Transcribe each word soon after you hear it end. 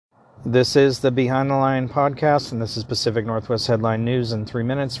This is the Behind the Line podcast, and this is Pacific Northwest Headline News in 3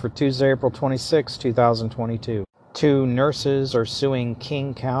 minutes for Tuesday, April 26, 2022. Two nurses are suing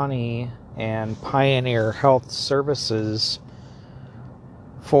King County and Pioneer Health Services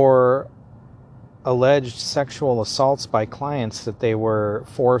for alleged sexual assaults by clients that they were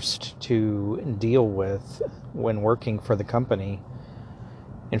forced to deal with when working for the company.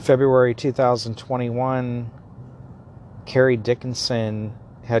 In February 2021, Carrie Dickinson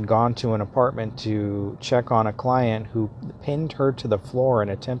had gone to an apartment to check on a client who pinned her to the floor and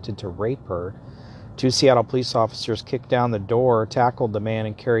attempted to rape her. Two Seattle police officers kicked down the door, tackled the man,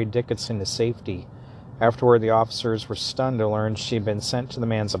 and carried Dickinson to safety. Afterward, the officers were stunned to learn she'd been sent to the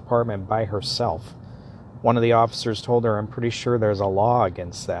man's apartment by herself. One of the officers told her, "I'm pretty sure there's a law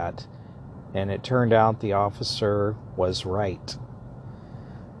against that." And it turned out the officer was right.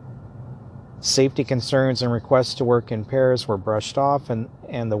 Safety concerns and requests to work in pairs were brushed off,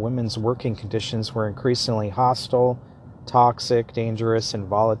 and the women's working conditions were increasingly hostile, toxic, dangerous, and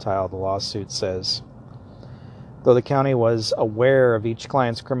volatile, the lawsuit says. Though the county was aware of each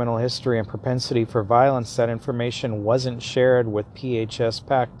client's criminal history and propensity for violence, that information wasn't shared with PHS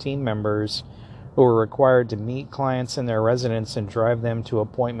PAC team members who were required to meet clients in their residence and drive them to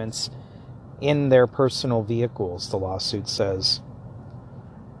appointments in their personal vehicles, the lawsuit says.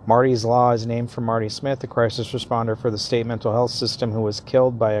 Marty's Law is named for Marty Smith, a crisis responder for the state mental health system who was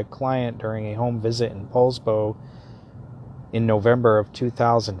killed by a client during a home visit in Poulsbo in November of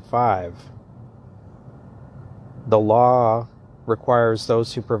 2005. The law requires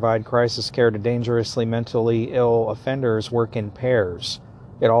those who provide crisis care to dangerously mentally ill offenders work in pairs.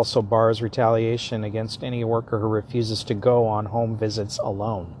 It also bars retaliation against any worker who refuses to go on home visits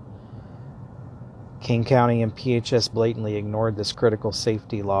alone. King County and PHS blatantly ignored this critical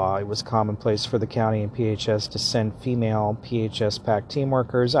safety law. It was commonplace for the county and PHS to send female PHS PAC team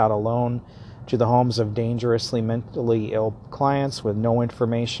workers out alone to the homes of dangerously mentally ill clients with no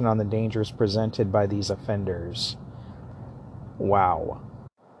information on the dangers presented by these offenders. Wow.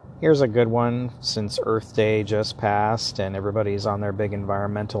 Here's a good one since Earth Day just passed and everybody's on their big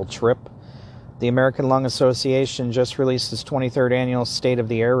environmental trip. The American Lung Association just released its 23rd annual State of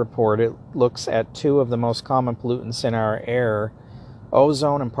the Air report. It looks at two of the most common pollutants in our air,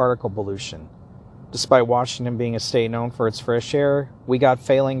 ozone and particle pollution. Despite Washington being a state known for its fresh air, we got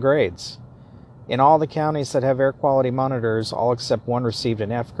failing grades. In all the counties that have air quality monitors, all except one received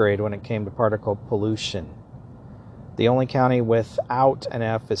an F grade when it came to particle pollution. The only county without an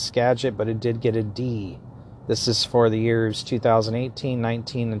F is Skagit, but it did get a D. This is for the years 2018,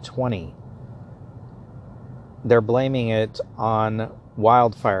 19, and 20. They're blaming it on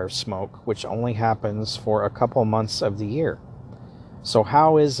wildfire smoke, which only happens for a couple months of the year. So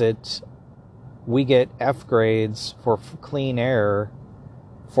how is it we get F grades for clean air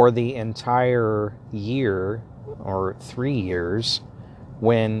for the entire year, or 3 years,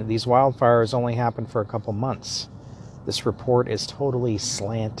 when these wildfires only happen for a couple months? This report is totally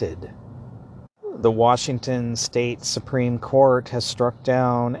slanted. The Washington State Supreme Court has struck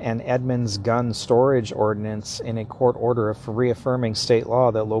down an Edmunds gun storage ordinance in a court order for reaffirming state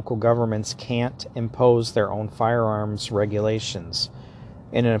law that local governments can't impose their own firearms regulations.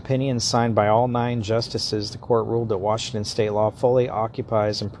 In an opinion signed by all 9 justices, the court ruled that Washington state law fully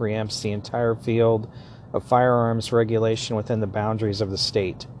occupies and preempts the entire field of firearms regulation within the boundaries of the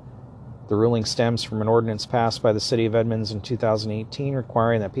state. The ruling stems from an ordinance passed by the city of Edmunds in 2018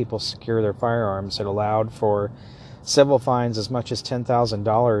 requiring that people secure their firearms. It allowed for civil fines as much as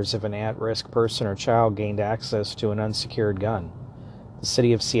 $10,000 if an at-risk person or child gained access to an unsecured gun. The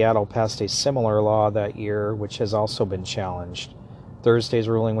city of Seattle passed a similar law that year, which has also been challenged. Thursday's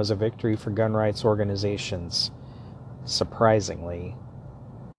ruling was a victory for gun rights organizations, surprisingly.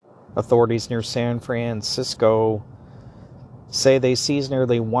 Authorities near San Francisco say they seized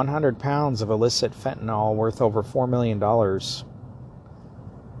nearly 100 pounds of illicit fentanyl worth over $4 million.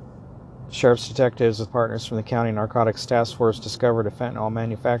 Sheriff's detectives with partners from the County Narcotics Task Force discovered a fentanyl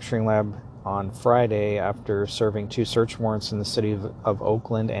manufacturing lab on Friday after serving 2 search warrants in the city of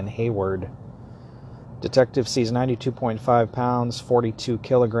Oakland and Hayward. Detectives seized 92.5 pounds, 42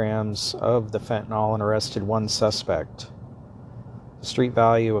 kilograms of the fentanyl and arrested 1 suspect. The street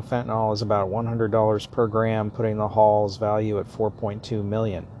value of fentanyl is about $100 per gram, putting the haul's value at $4.2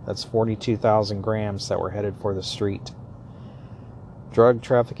 million. That's 42,000 grams that were headed for the street. Drug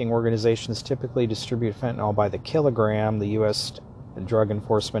trafficking organizations typically distribute fentanyl by the kilogram, the U.S. Drug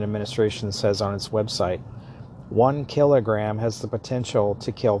Enforcement Administration says on its website. 1 kilogram has the potential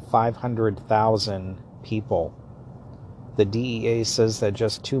to kill 500,000 people. The DEA says that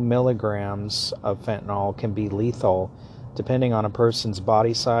just 2 milligrams of fentanyl can be lethal, depending on a person's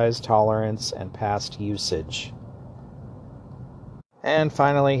body size, tolerance, and past usage. And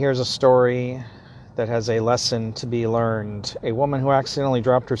finally, here's a story that has a lesson to be learned. A woman who accidentally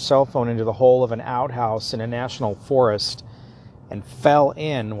dropped her cell phone into the hole of an outhouse in a national forest and fell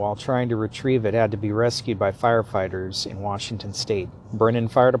in while trying to retrieve it had to be rescued by firefighters in Washington State. Brennan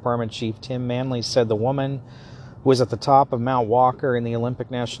Fire Department Chief Tim Manley said the woman, who was at the top of Mount Walker in the Olympic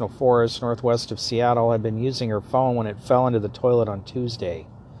National Forest northwest of Seattle, had been using her phone when it fell into the toilet on Tuesday.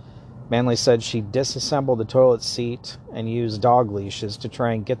 Manley said she disassembled the toilet seat and used dog leashes to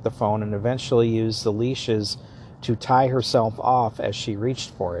try and get the phone, and eventually used the leashes to tie herself off as she reached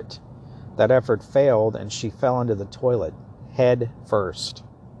for it. That effort failed and she fell into the toilet, head first.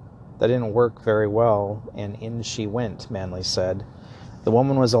 That didn't work very well, and in she went, Manley said. The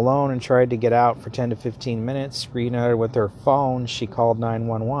woman was alone and tried to get out for 10 to 15 minutes. Reunited with her phone, she called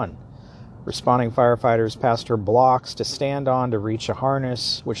 911. Responding firefighters passed her blocks to stand on to reach a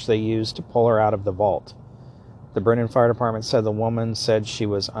harness, which they used to pull her out of the vault. The Brennan Fire Department said the woman said she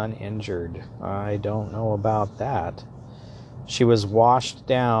was uninjured. I don't know about that. She was washed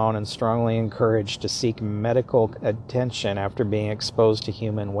down and strongly encouraged to seek medical attention after being exposed to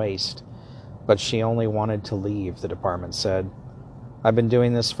human waste. But she only wanted to leave, the department said. I've been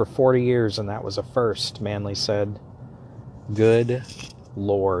doing this for 40 years and that was a first, Manley said. Good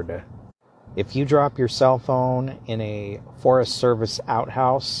Lord. If you drop your cell phone in a Forest Service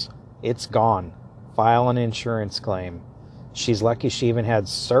outhouse, it's gone. File an insurance claim. She's lucky she even had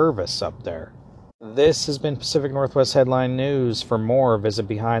service up there. This has been Pacific Northwest Headline News. For more, visit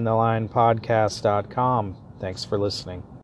BehindTheLinePodcast.com. Thanks for listening.